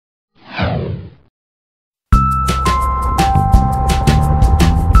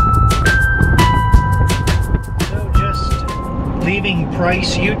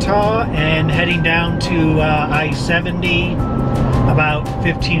Price, Utah, and heading down to I-70, about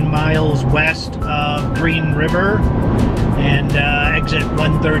 15 miles west of Green River, and exit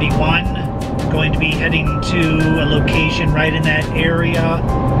 131. Going to be heading to a location right in that area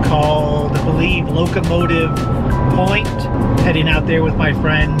called, I believe, Locomotive Point. Heading out there with my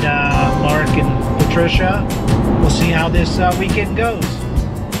friend Mark and Patricia. We'll see how this weekend goes.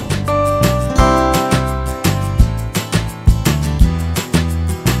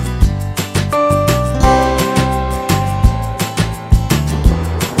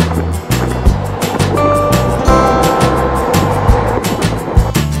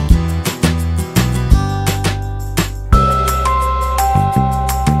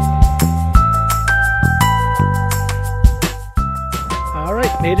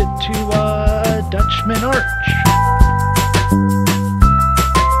 Made it to Dutchman Arch.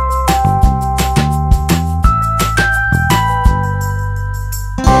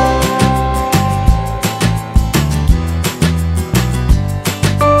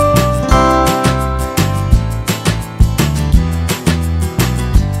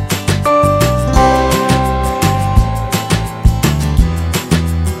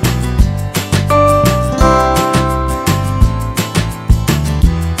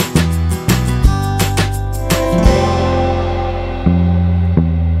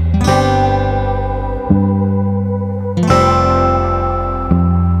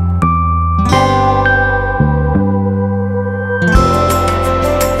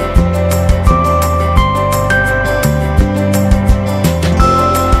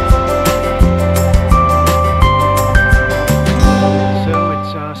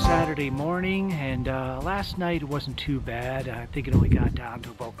 Morning, and last night it wasn't too bad. I think it only got down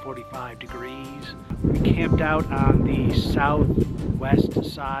to about 45 degrees. We camped out on the southwest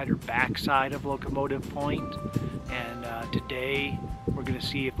side or back side of Locomotive Point, and today we're going to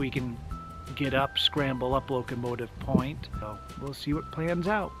see if we can get up, scramble up Locomotive Point. So we'll see what plans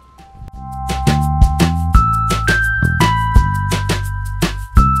out.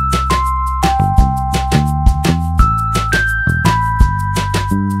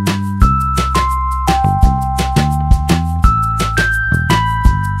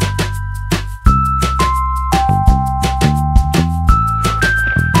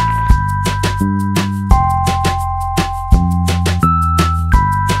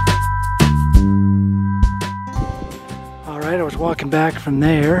 I was walking back from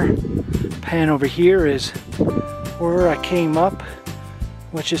there. Pan over here is where I came up,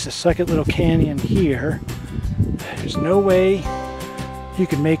 which is the second little canyon here. There's no way you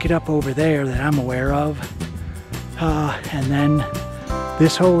can make it up over there that I'm aware of. And then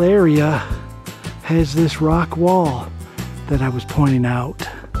this whole area has this rock wall that I was pointing out.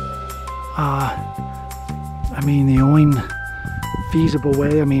 I mean, the only feasible way,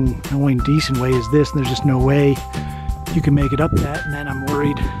 the only decent way is this, and there's just no way you can make it up that, and then I'm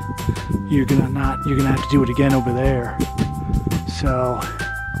worried you're gonna have to do it again over there. So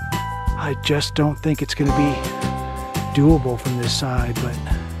I just don't think it's gonna be doable from this side, but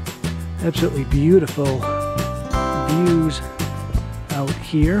absolutely beautiful views out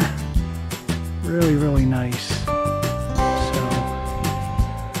here. Really, really nice. So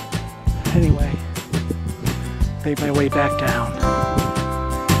anyway, made my way back down.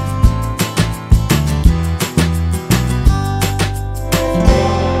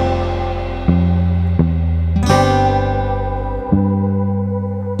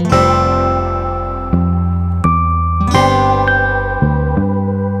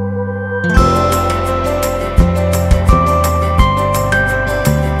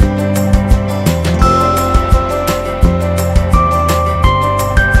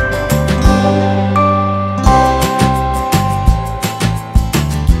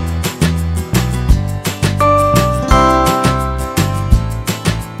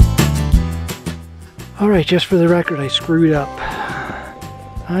 Alright, just for the record, I screwed up.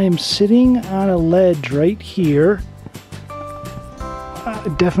 I am sitting on a ledge right here.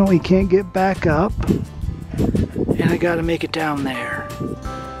 I definitely can't get back up. And I gotta make it down there.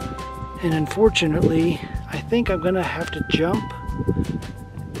 And unfortunately, I think I'm gonna have to jump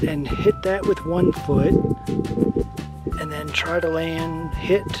and hit that with one foot. And then try to land,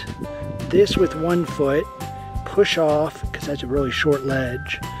 hit this with one foot, push off, because that's a really short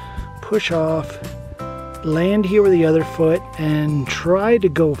ledge. Push off, land here with the other foot, and try to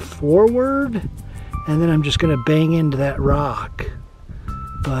go forward, and then I'm just going to bang into that rock.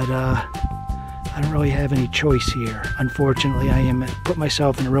 But I don't really have any choice here. Unfortunately, I am put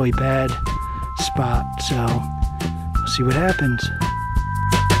myself in a really bad spot, so we'll see what happens.